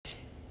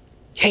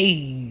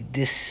Hey,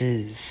 this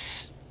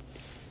is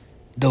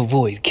the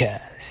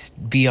Voidcast,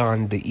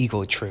 Beyond the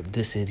Ego Trip.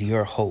 This is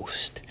your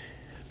host,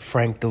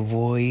 Frank the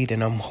Void,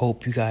 and I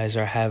hope you guys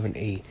are having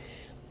a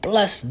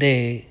blessed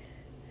day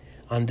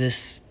on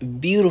this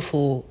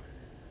beautiful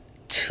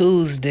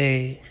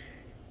Tuesday,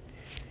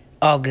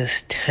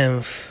 August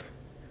 10th,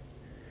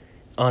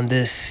 on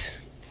this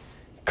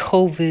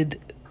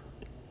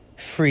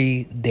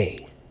COVID-free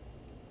day.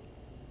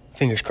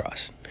 Fingers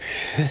crossed.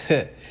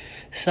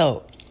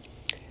 So,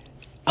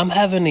 I'm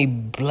having a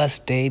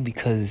blessed day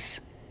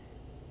because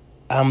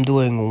I'm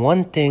doing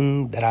one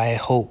thing that I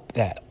hope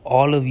that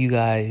all of you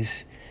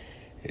guys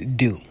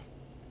do.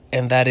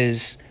 And that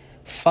is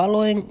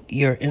following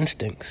your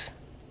instincts.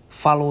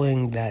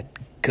 Following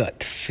that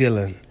gut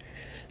feeling.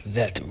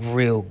 That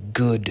real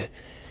good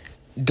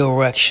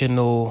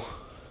directional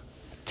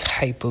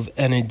type of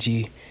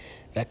energy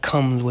that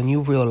comes when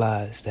you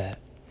realize that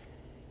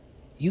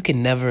you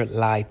can never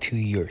lie to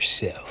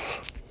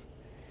yourself.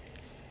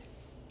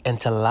 And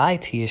to lie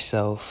to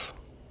yourself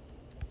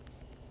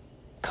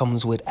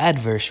comes with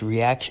adverse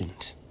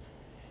reactions.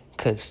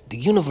 Because the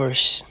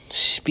universe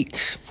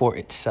speaks for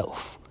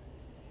itself.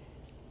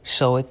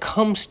 So it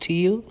comes to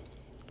you.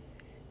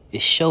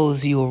 It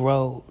shows you a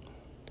road.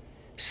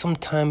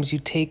 Sometimes you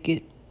take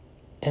it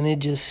and it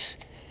just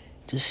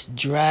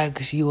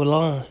drags you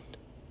along.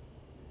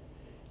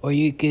 Or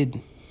you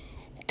could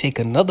take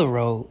another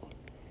road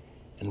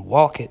and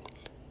walk it.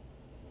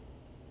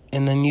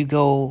 And then you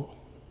go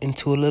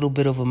into a little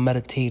bit of a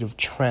meditative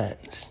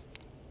trance.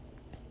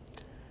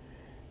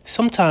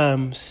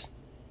 Sometimes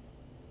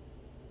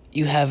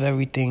you have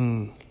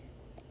everything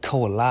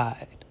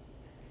collide.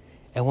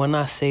 And when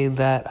I say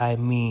that, I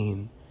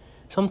mean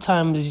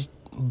sometimes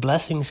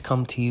blessings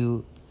come to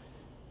you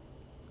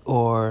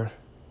or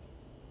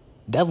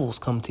devils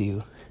come to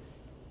you.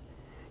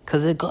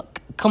 Because it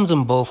comes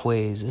in both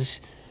ways.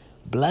 It's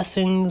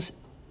blessings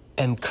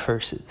and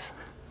curses.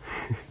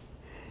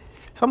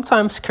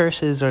 Sometimes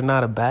curses are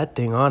not a bad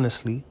thing,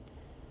 honestly.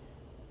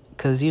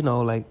 Because,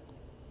 it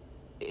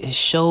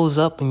shows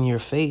up in your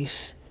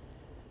face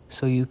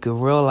so you can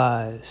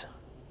realize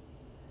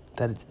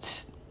that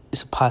it's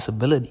a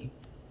possibility.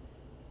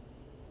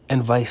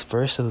 And vice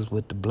versa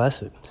with the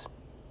blessings.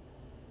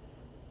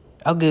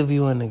 I'll give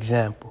you an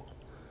example.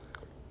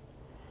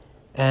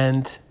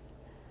 And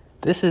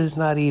this is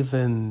not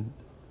even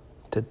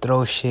to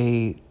throw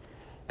shade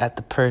at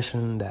the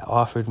person that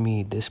offered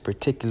me this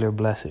particular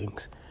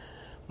blessings.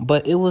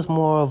 But it was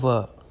more of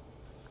a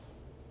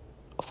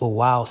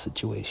wow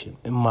situation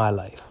in my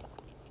life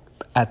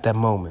at that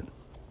moment.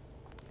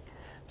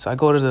 So I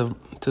go to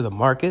the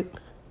market,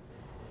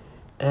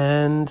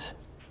 and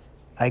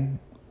I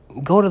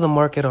go to the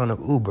market on an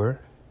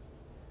Uber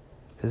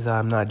because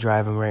I'm not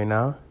driving right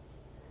now.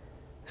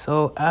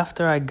 So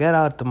after I get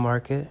out the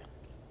market,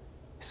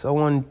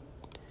 someone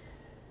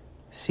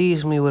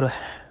sees me with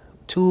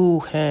two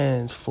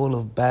hands full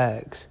of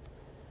bags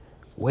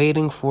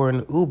waiting for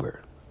an Uber.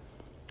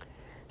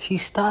 She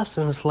stops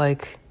and is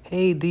like,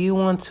 hey, do you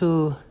want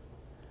to,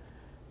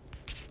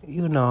 do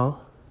you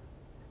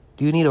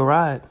need a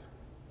ride?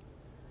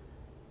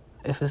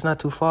 If it's not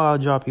too far, I'll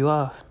drop you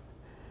off.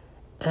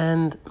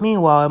 And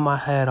meanwhile, in my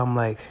head, I'm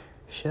like,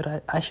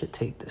 I should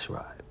take this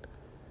ride.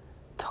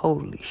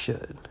 Totally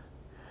should.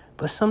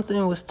 But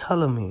something was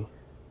telling me,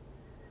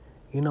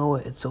 you know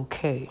what, it's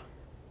okay.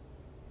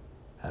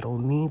 I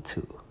don't need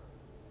to.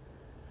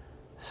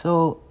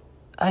 So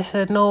I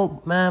said,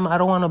 no, ma'am, I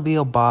don't want to be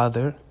a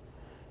bother.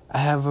 I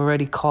have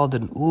already called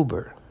an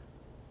Uber.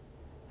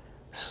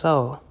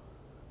 So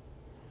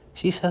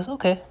she says,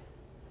 okay.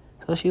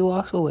 So she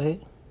walks away.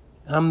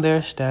 I'm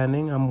there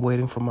standing. I'm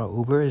waiting for my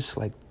Uber. It's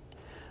like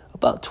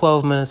about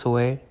 12 minutes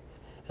away.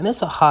 And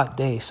it's a hot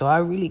day. So I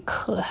really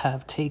could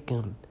have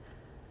taken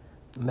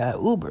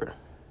that Uber.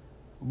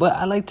 But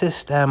I like to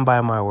stand by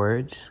my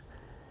words.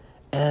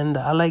 And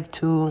I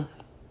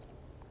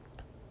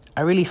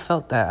really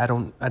felt that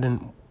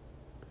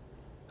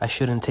I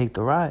shouldn't take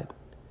the ride.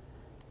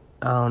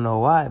 I don't know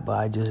why, but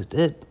I just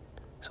did.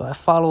 So I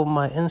followed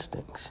my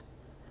instincts.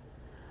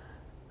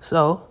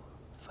 So,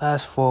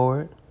 fast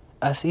forward,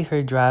 I see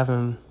her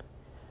driving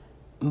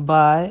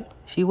by.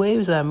 She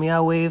waves at me.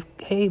 I wave,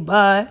 hey,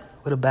 bye,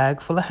 with a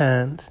bag full of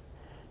hands.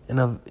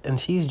 And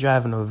she's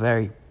driving a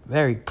very,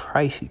 very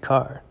pricey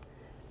car.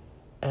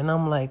 And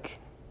I'm like,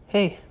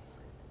 hey,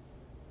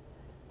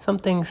 some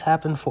things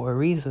happen for a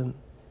reason.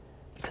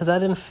 Because I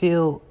didn't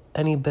feel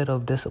any bit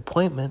of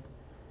disappointment.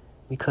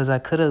 Because I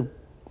could have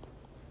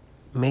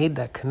made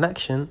that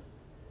connection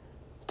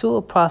to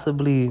a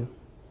possibly,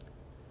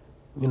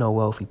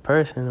 wealthy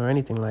person or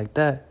anything like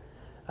that.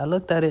 I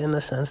looked at it in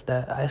the sense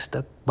that I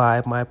stuck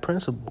by my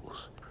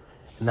principles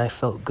and I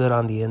felt good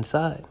on the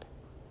inside.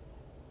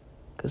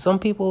 Because some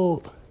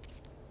people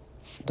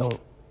don't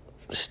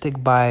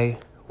stick by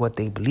what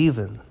they believe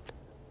in,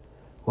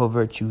 what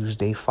virtues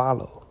they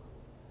follow.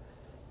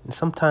 And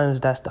sometimes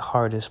that's the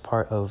hardest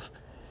part of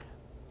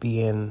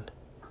being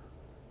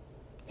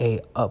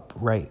a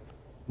upright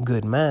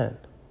good man.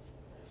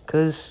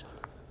 Because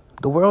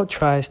The world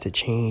tries to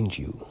change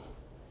you.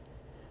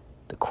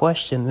 The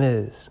question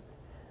is,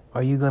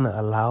 are you going to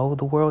allow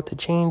the world to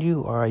change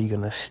you, or are you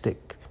going to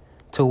stick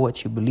to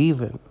what you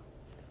believe in?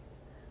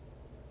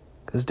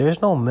 Because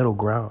there's no middle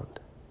ground.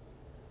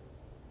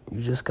 You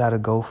just got to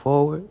go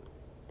forward,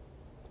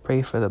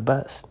 pray for the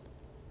best,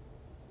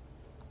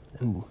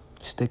 and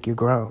stick your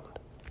ground.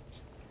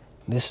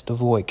 This is the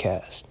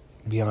Voidcast,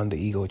 Beyond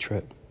the Ego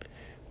Trip,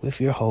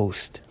 with your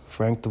host,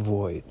 Frank the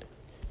Void,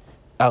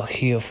 out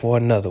here for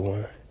another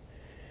one.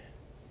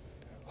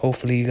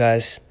 Hopefully you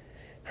guys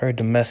heard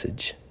the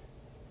message,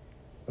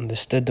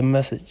 understood the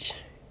message,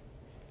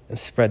 and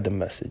spread the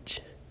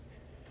message.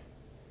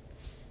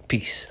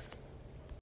 Peace.